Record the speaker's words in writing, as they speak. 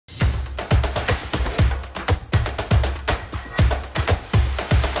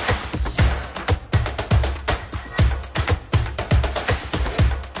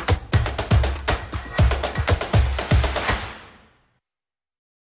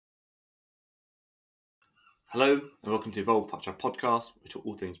Hello and welcome to Evolve Pipedrive Podcast. We talk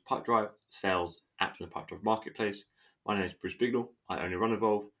all things Pipedrive, sales, apps, and the Pipedrive marketplace. My name is Bruce Bignell. I own and run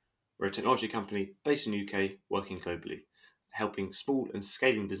Evolve. We're a technology company based in the UK, working globally, helping small and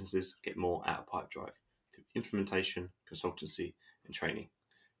scaling businesses get more out of Pipedrive through implementation, consultancy, and training.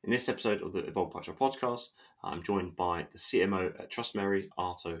 In this episode of the Evolve Pipedrive Podcast, I'm joined by the CMO at Trustmary,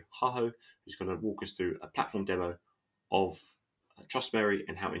 Arto Haho, who's going to walk us through a platform demo of Trustmary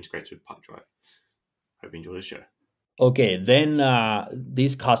and how it integrates with Pipedrive. Hope you enjoy the show. Okay, then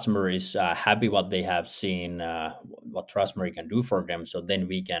this customer is happy what they have seen, what Trustmary can do for them. So then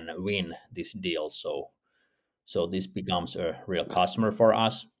we can win this deal. So this becomes a real customer for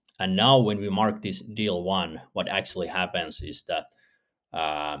us. And now when we mark this deal one, what actually happens is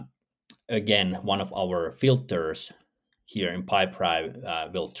that again one of our filters here in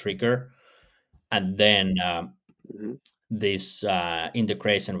Pipedrive will trigger, and then this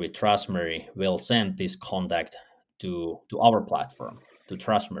integration with Trustmary will send this contact to our platform, to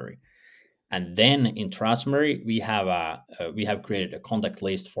Trustmary. And then in Trustmary we have created a contact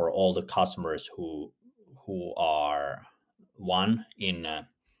list for all the customers who are one in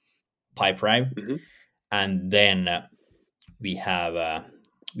Pipedrive. And then we have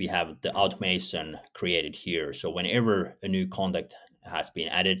the automation created here. So whenever a new contact has been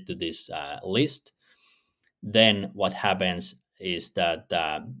added to this list, then what happens is that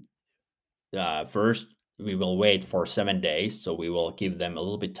first we will wait for 7 days. So we will give them a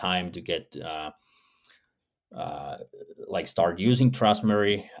little bit time to get start using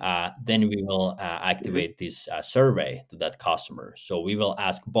Trustmary. Then we will activate this survey to that customer. So we will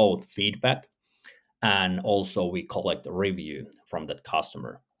ask both feedback and also we collect a review from that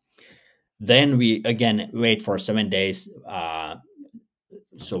customer. Then we again wait for 7 days.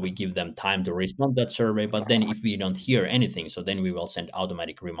 So we give them time to respond to that survey. But then if we don't hear anything, so then we will send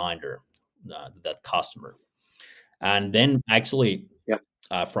automatic reminder to that customer. And then actually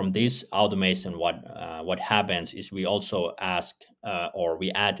from this automation, what happens is we also ask or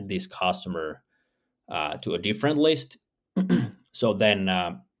we add this customer to a different list. so then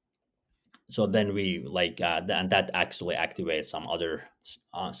we and that actually activates some other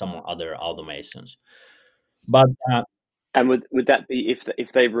automations. But And would that be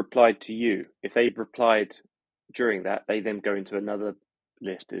if they replied to you? If they replied during that, they then go into another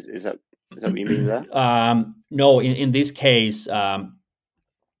list. Is that what you mean there? No, in this case,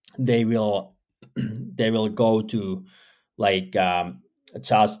 they will go to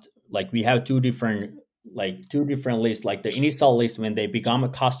just like we have two different lists, like the initial list when they become a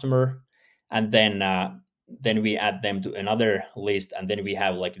customer, and then we add them to another list, and then we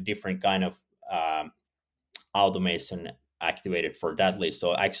have like a different kind of automation activated for that list.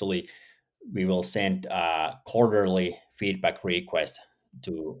 So actually we will send quarterly feedback request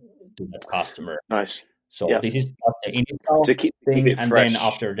to that customer. Nice. So this is the initial to keep thing, it and fresh. then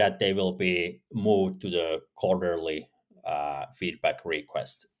after that they will be moved to the quarterly feedback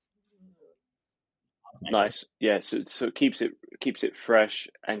request. Nice, yeah. So it keeps it fresh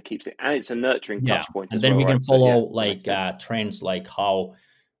and it's a nurturing touch point. And as then well, we can right? follow trends, like how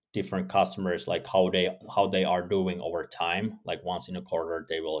different customers, like how they are doing over time. Like once in a quarter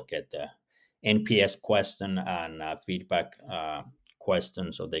they will get the NPS question and feedback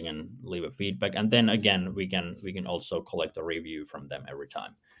question, so they can leave a feedback, and then again we can also collect a review from them every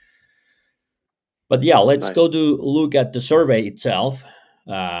time. But let's go to look at the survey itself,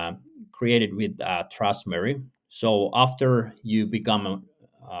 created with Trustmary. So after you become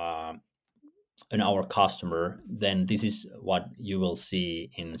an our customer, then this is what you will see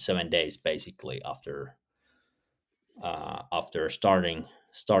in 7 days, basically after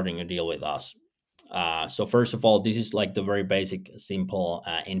starting a deal with us. So first of all, this is like the very basic, simple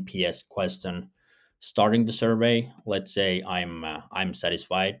NPS question. Starting the survey, let's say I'm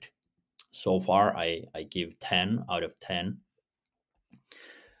satisfied. So far, I give 10 out of 10.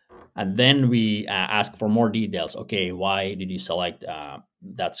 And then we ask for more details. Okay, why did you select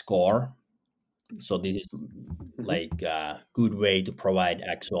that score? So this is like a good way to provide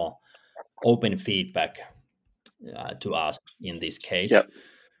actual open feedback to us in this case. Yep.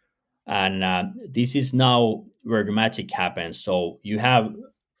 And this is now where the magic happens. So you have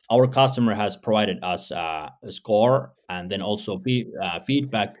our customer has provided us a score and then also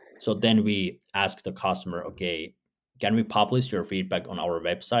feedback. So then we ask the customer, okay, can we publish your feedback on our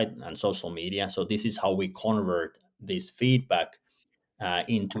website and social media? So this is how we convert this feedback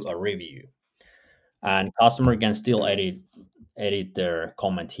into a review. And customer can still edit their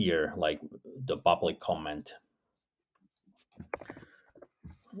comment here, like the public comment.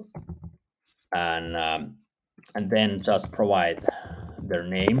 And then just provide their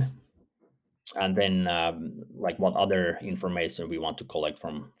name and then like what other information we want to collect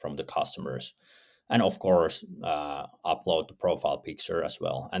from the customers, and of course upload the profile picture as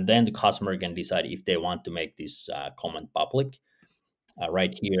well. And then the customer can decide if they want to make this comment public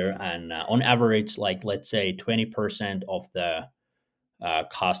right here. And on average, like let's say 20% of the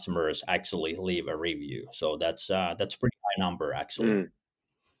customers actually leave a review, so that's pretty high number actually.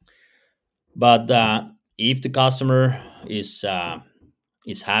 But if the customer is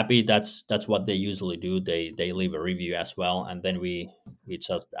happy, that's what they usually do. They leave a review as well, and then we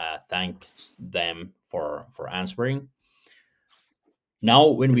just thank them for answering. Now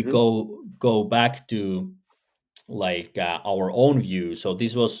when we go back to like our own view, so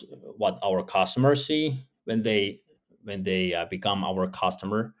this was what our customers see when they become our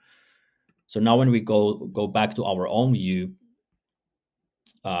customer. So now when we go back to our own view,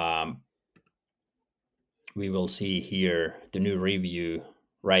 we will see here the new review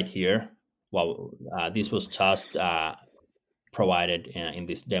right here. Well, this was just provided in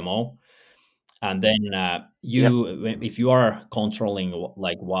this demo. And then if you are controlling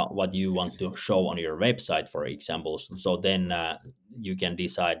like what you want to show on your website, for example, so then you can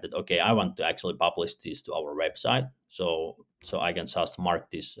decide that, okay, I want to actually publish this to our website. So I can just mark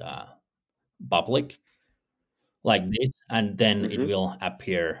this public like this, and then it will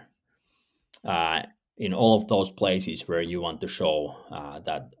appear in all of those places where you want to show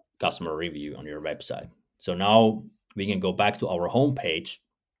that customer review on your website. So now we can go back to our homepage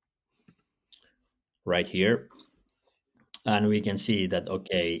right here, and we can see that,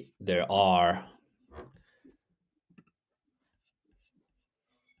 okay, there are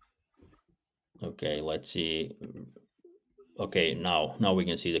let's see. Okay, now we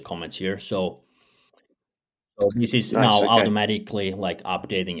can see the comments here. So this is Nice, now okay. automatically like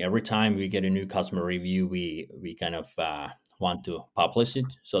updating every time we get a new customer review. We kind of want to publish it,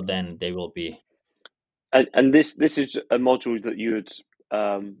 so then they will be. And this is a module that you would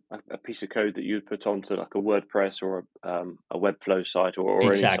a piece of code that you would put onto like a WordPress or a Webflow site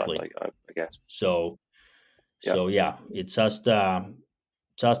or Exactly. any site, I guess. So yeah, it's just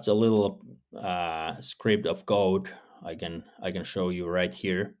a little script of code I can show you right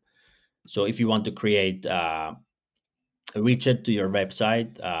here. So if you want to create a widget to your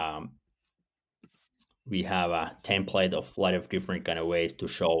website, we have a template of a lot of different kind of ways to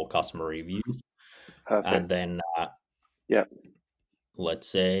show customer reviews. Perfect. And then let's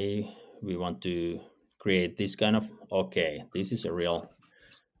say we want to create this kind of, okay, this is a real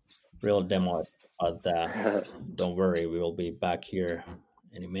demo, but don't worry, we will be back here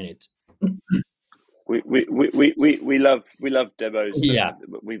in a minute. We love demos. Yeah,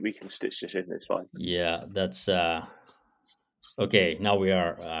 we can stitch this in. It's fine. Yeah, that's okay. Now we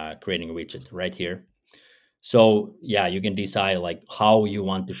are creating a widget right here. So yeah, you can decide like how you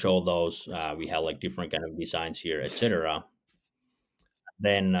want to show those. We have like different kind of designs here, etc.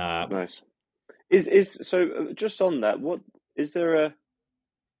 Then nice. Is so just on that, what is there a?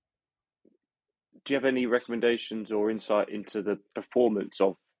 Do you have any recommendations or insight into the performance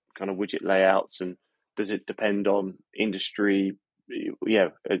of kind of widget layouts, and does it depend on industry? Yeah,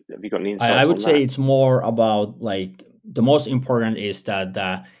 have you got any insights? I would on say that? it's more about like the most important is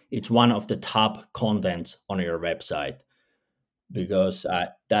that it's one of the top contents on your website, because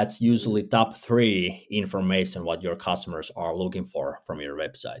that's usually top 3 information what your customers are looking for from your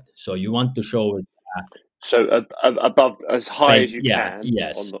website. So you want to show it. So above, as high as you can,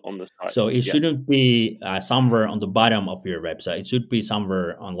 yes. on the site. So it shouldn't be somewhere on the bottom of your website. It should be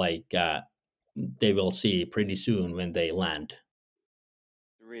somewhere on like they will see pretty soon when they land.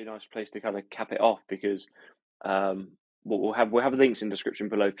 A really nice place to kind of cap it off, because we'll have links in the description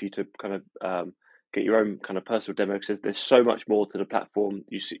below for you to kind of get your own kind of personal demo, because there's so much more to the platform.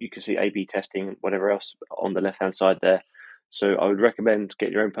 You can see A/B testing and whatever else on the left hand side there. So I would recommend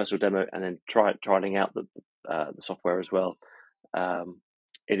getting your own personal demo and then trying out the software as well.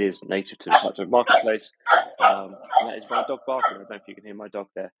 It is native to the Pipedrive marketplace, and that is my dog barking. I don't know if you can hear my dog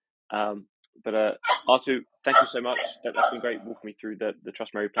there. But Artu, thank you so much. That's been great walking me through the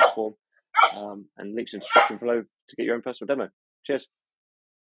Trustmary platform, and links in the description below to get your own personal demo. Cheers.